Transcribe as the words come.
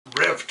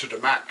to the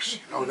max.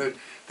 You know,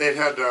 they'd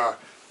had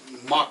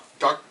mock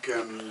duck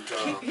and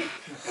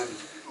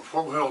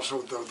what else?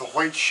 The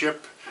White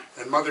Ship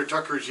and Mother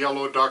Tucker's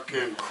Yellow Duck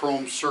and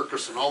Chrome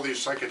Circus and all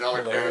these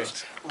psychedelic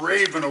bands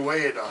raving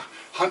away at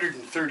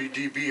 130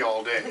 dB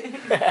all day.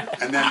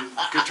 And then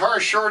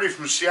Guitar Shorty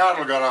from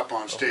Seattle got up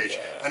on stage,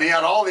 and he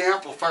had all the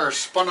amplifiers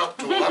spun up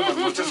to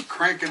 11, was just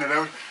cranking it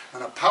out,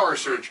 and a power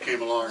surge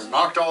came along and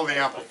knocked all the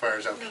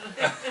amplifiers out.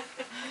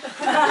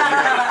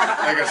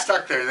 I got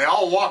stuck there, and they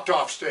all walked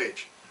off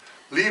stage,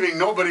 leaving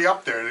nobody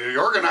up there. The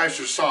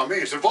organizers saw me.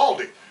 He said,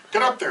 "Valdy,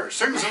 get up there,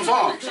 sing some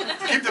songs,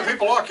 keep the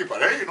people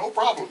occupied." Hey, no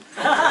problem.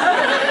 So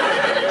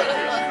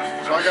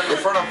I got in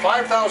front of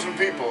 5,000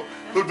 people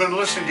who'd been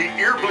listening to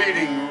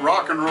ear-bleeding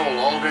rock and roll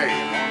all day.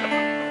 You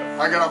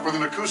know? I got up with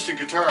an acoustic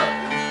guitar.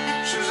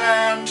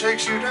 Suzanne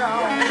takes you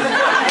down.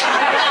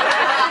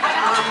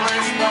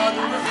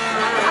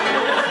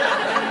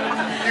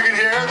 You can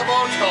hear the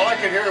boats. All I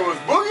could hear was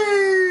boogie.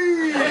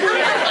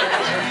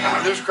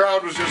 This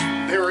crowd was just,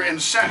 they were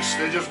incensed.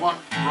 They just want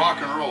rock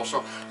and roll.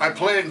 So I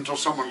played until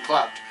someone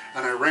clapped,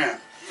 and I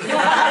ran. And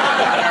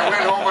I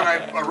went home and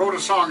I wrote a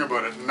song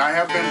about it, and I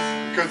have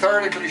been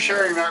cathartically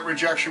sharing that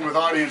rejection with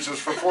audiences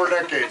for 4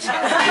 decades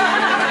now.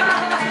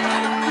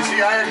 You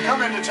see, I had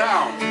come into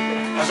town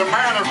as a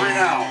man of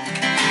renown,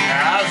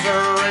 as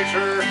a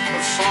writer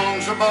of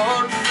songs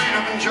about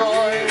freedom and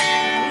joy.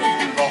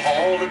 The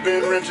hall had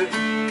been rented,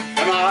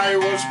 and I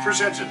was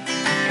presented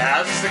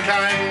as the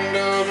kind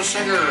of a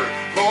singer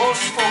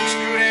most folks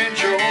could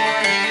enjoy.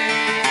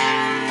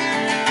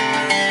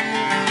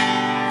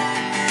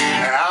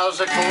 As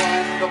I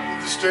climbed up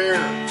the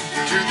stair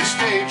to the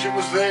stage, it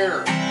was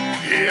there.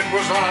 It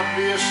was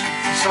obvious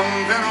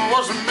something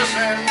wasn't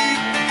missing.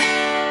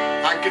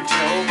 I could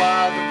tell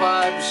by the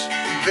vibes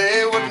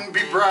they wouldn't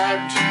be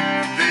bribed.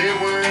 They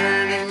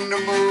weren't in the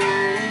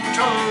mood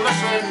to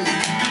listen.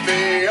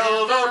 They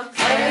yelled out,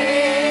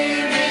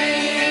 "Play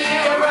me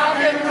a rock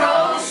and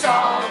roll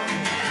song.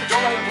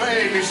 Don't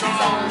play me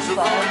songs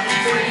about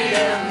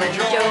freedom and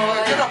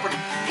joy." Get up and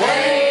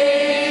play.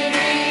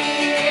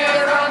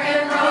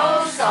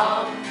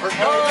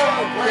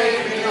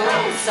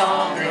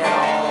 Song at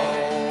all.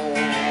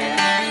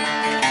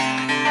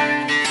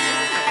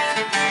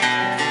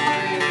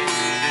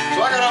 So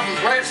I got up and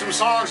played some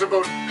songs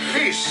about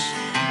peace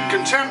and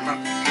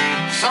contentment,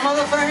 some of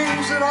the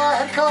things that I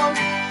had come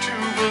to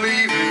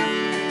believe in.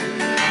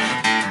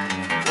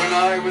 When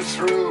I was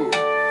through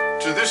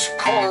to this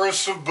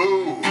chorus of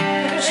boo,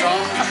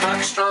 some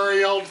track star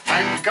yelled,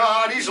 "Thank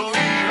God he's leaving."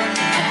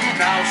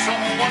 Now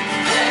someone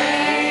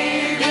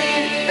play me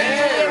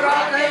a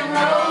rock and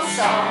roll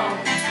song.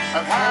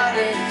 I've had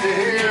it to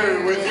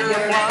hear with your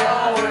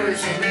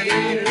flowers and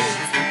leaves.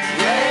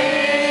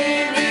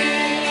 Play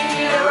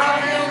me a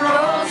rock and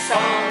roll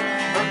song,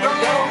 but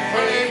don't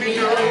play me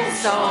no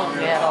song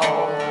at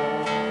all.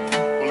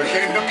 Well, it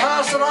came to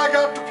pass that I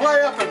got to play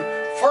up in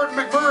Fort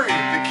McMurray,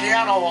 the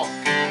Piano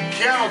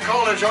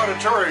College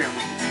Auditorium.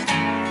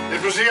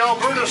 It was the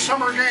Alberta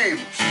Summer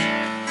Games.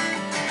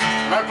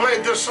 And I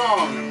played this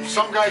song, and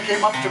some guy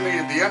came up to me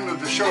at the end of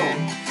the show.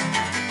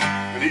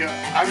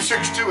 I'm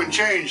 6'2" and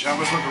change, and I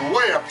was looking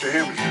way up to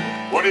him. He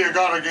said, "What do you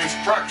got against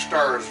track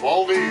stars,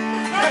 Valdy?"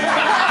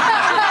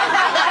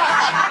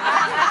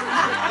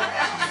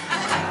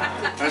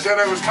 I said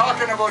I was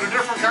talking about a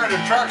different kind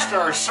of track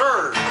star,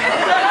 sir.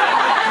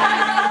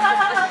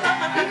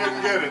 He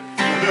didn't get it.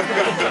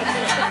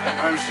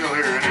 I'm still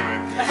here anyway.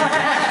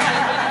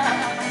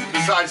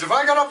 Besides, if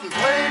I got up and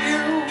played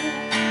you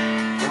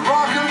a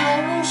rock and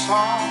roll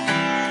song,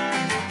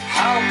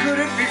 how could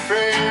it be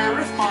fair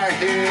if my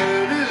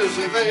head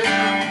isn't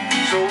there?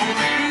 So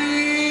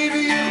leave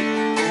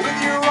you with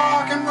your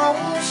rock and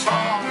roll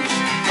songs.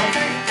 I'll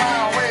make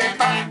my way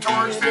back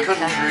towards the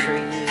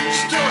country.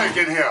 Still I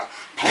can hear,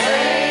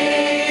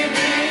 "Play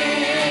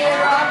me a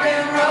rock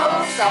and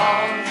roll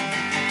song.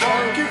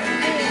 Don't give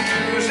me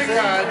music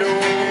I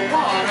don't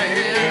want to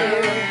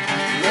hear.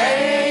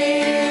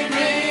 Play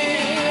me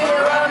a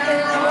rock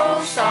and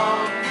roll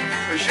song.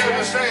 I should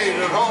have stayed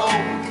at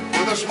home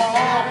with a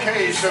small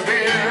case of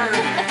beer.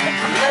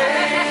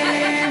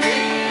 Play me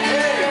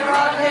a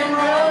rock and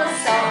roll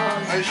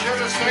song. I should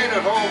have stayed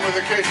at home with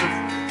a case of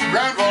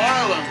Granville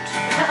Island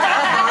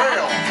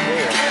Apparel.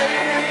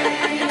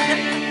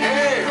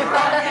 Hey,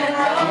 rock and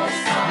roll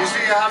song. You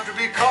see, you have to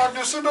be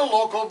cognizant of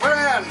local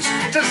brands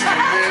to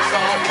sing this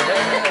song.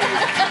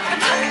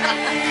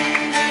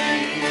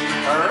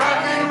 A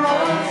rock and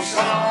roll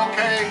song,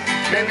 okay.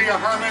 Maybe a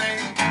harmony.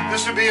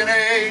 This would be an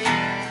A.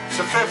 It's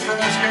a fifth in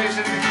this case.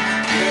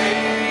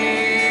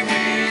 Play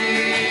me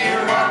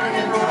a rock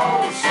and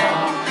roll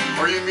song.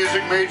 Or you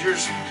music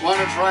majors want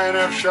to try an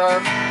F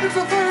sharp, it's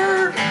a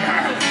third.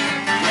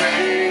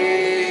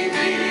 Play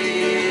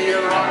me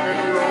a rock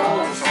and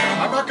roll song.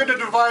 I'm not going to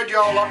divide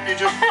y'all up, you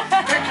just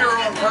pick your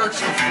own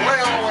parts and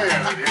flail away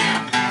at it.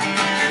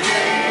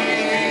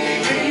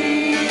 Play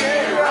me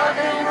a rock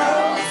and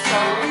roll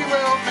song. We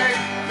will make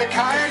the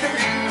kind of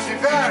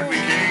music that we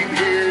came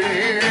here to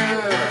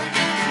hear.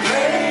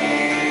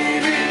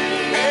 Play me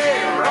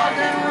a rock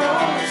and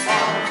roll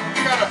song.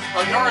 You gotta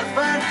North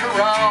Van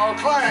Corral,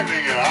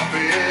 climbing it up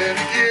in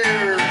gear.